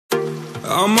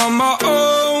I'm on my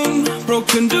own,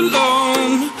 broken and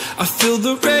alone. I feel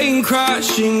the rain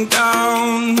crashing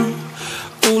down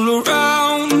all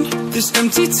around this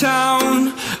empty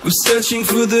town. I'm searching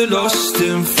for the lost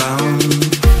and found,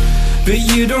 but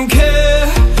you don't care,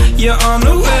 you're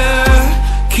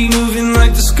unaware. Keep moving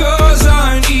like the scars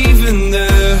aren't even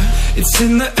there. It's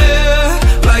in the air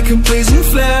like a blazing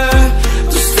flare.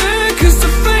 Just stare cause the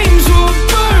flames will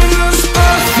burn us.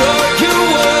 I thought you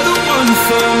were the one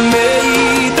for me,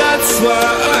 that's why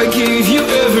I gave you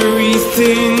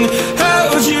everything.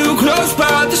 Held you close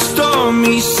by the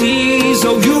stormy seas.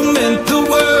 Oh, you meant the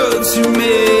world to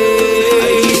me. I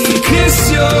used to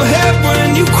kiss your head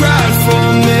when you cried for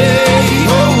me,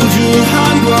 hold your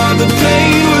hand while the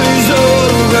pain was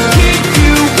over, keep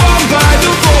you warm by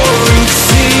the roaring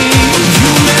sea. Oh,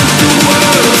 you meant the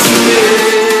world to me.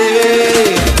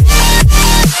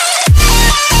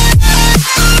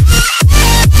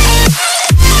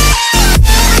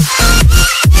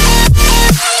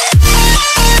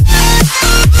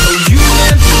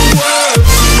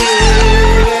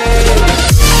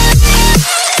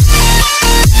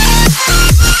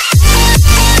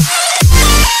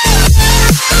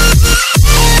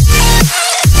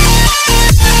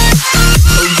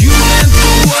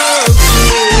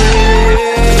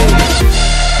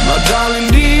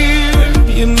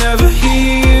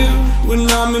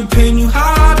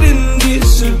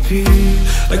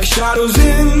 Like shadows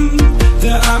in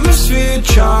the atmosphere,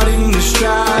 charting the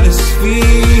stratosphere.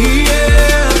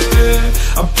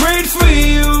 Yeah. I prayed for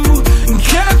you and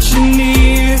kept you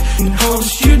near in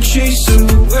hopes you'd chase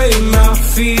away my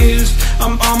fears.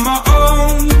 I'm on my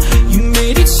own, you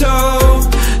made it so,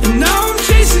 and now I'm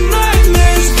chasing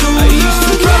nightmares through. I used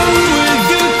to run with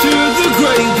you through the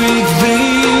great big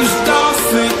leaves,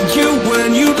 laugh at you when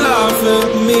you laugh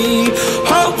at me.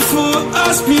 Hope for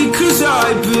us because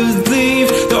I believe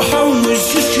the home was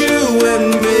just you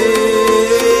and me.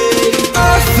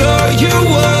 I thought you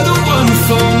were the one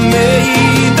for me,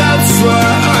 that's why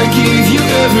I gave you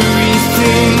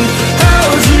everything.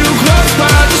 Held you close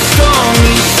by the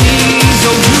stormy seas.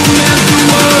 Oh, you meant the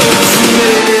world to me.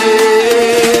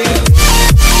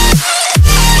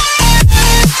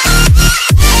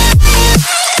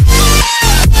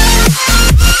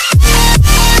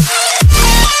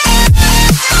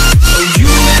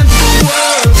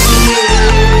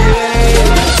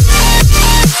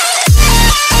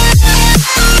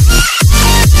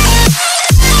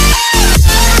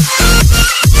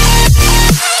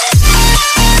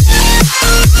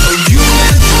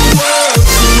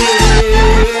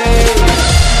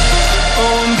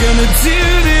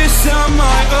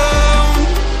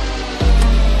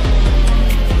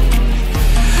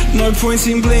 No point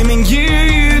in blaming you,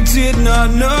 you did not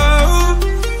know.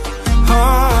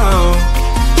 Oh,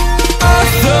 I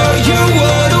thought you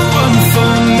were the one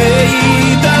for me,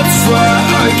 that's why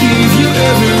I gave you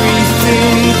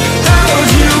everything. Held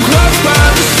you close by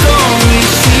the stormy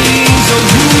seas. Oh,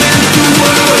 you meant the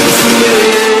world to me.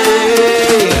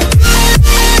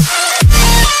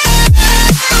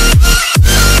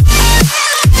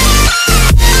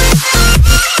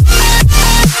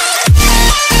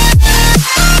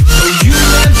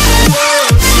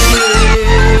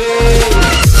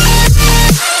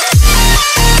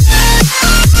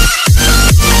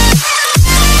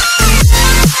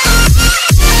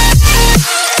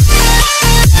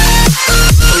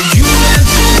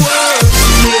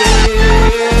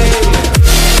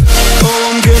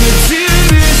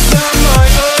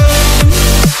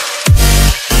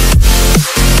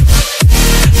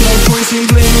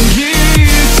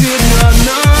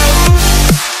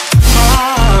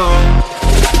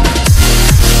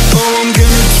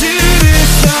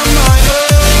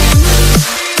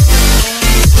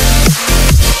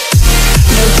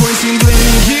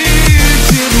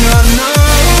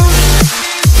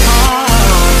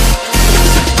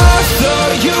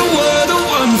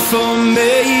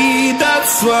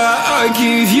 That's why I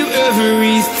gave you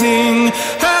everything.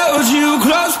 Held you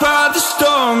close by the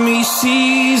stormy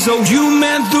seas. Oh, you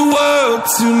meant the world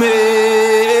to me.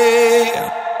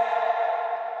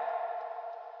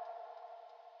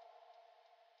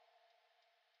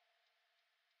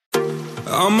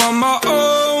 I'm on my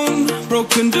own,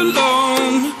 broken and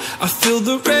alone. I feel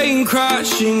the rain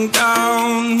crashing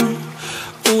down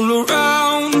all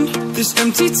around this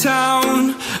empty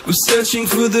town. I'm searching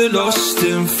for the lost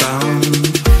and found,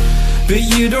 but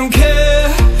you don't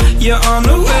care, you're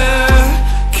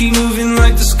unaware. Keep moving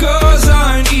like the scars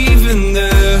aren't even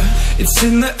there. It's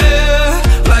in the air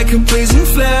like a blazing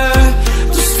flare.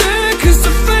 Just stare cause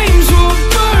the flames will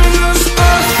burn us.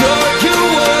 I thought you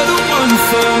were the one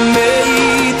for me,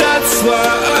 that's why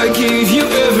I gave you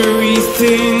everything.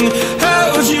 everything.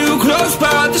 Held you close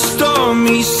by the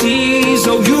stormy seas.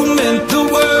 Oh, you meant the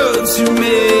world to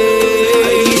me.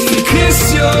 I used to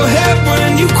kiss your head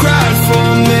when you cried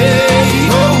for me.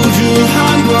 Hold your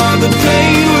hand while the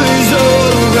pain was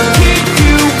over. Keep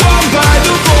you warm by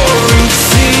the roaring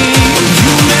sea.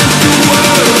 You meant the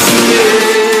world to me.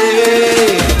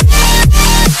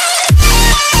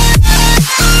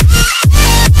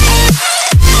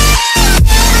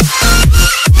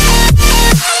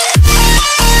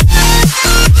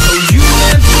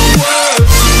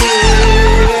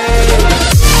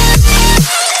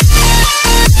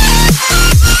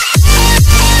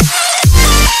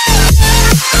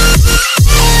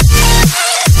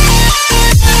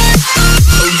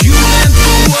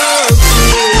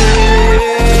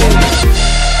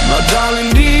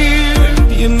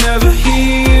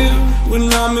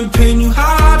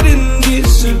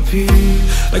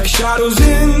 Like shadows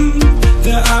in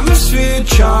the atmosphere,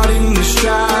 charting the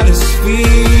stratosphere.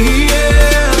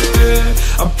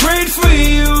 Yeah. I prayed for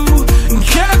you and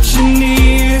kept you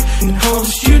near, in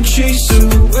hopes you'd chase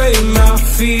away my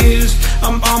fears.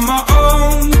 I'm on my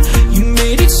own, you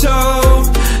made it so,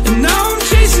 and now I'm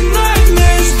chasing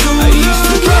nightmares too. I used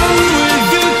to run with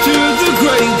you through the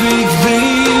great big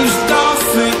leaves,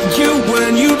 laugh at you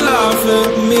when you laugh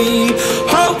at me.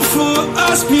 Hope for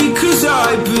us because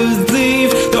I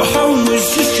believe the home was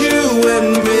just you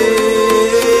and me.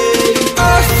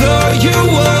 I thought you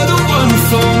were the one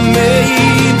for me.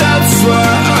 That's why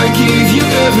I gave you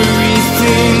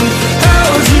everything.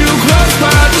 Held you close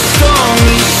by the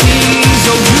stormy seas.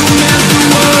 Oh, you meant the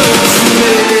world to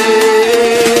me.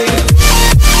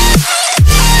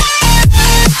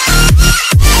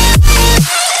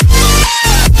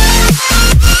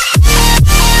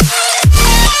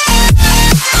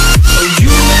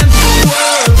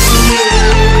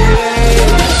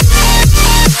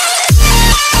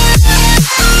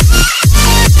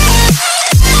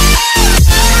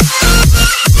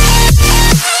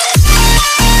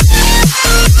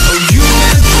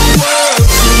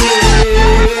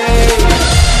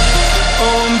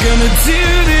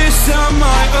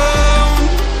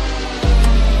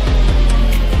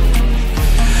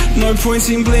 No point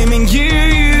in blaming you,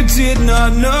 you did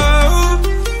not know.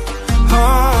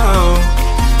 Oh,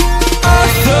 I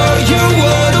thought you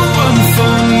were the one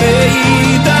for me.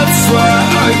 That's why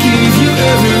I gave you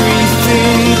everything.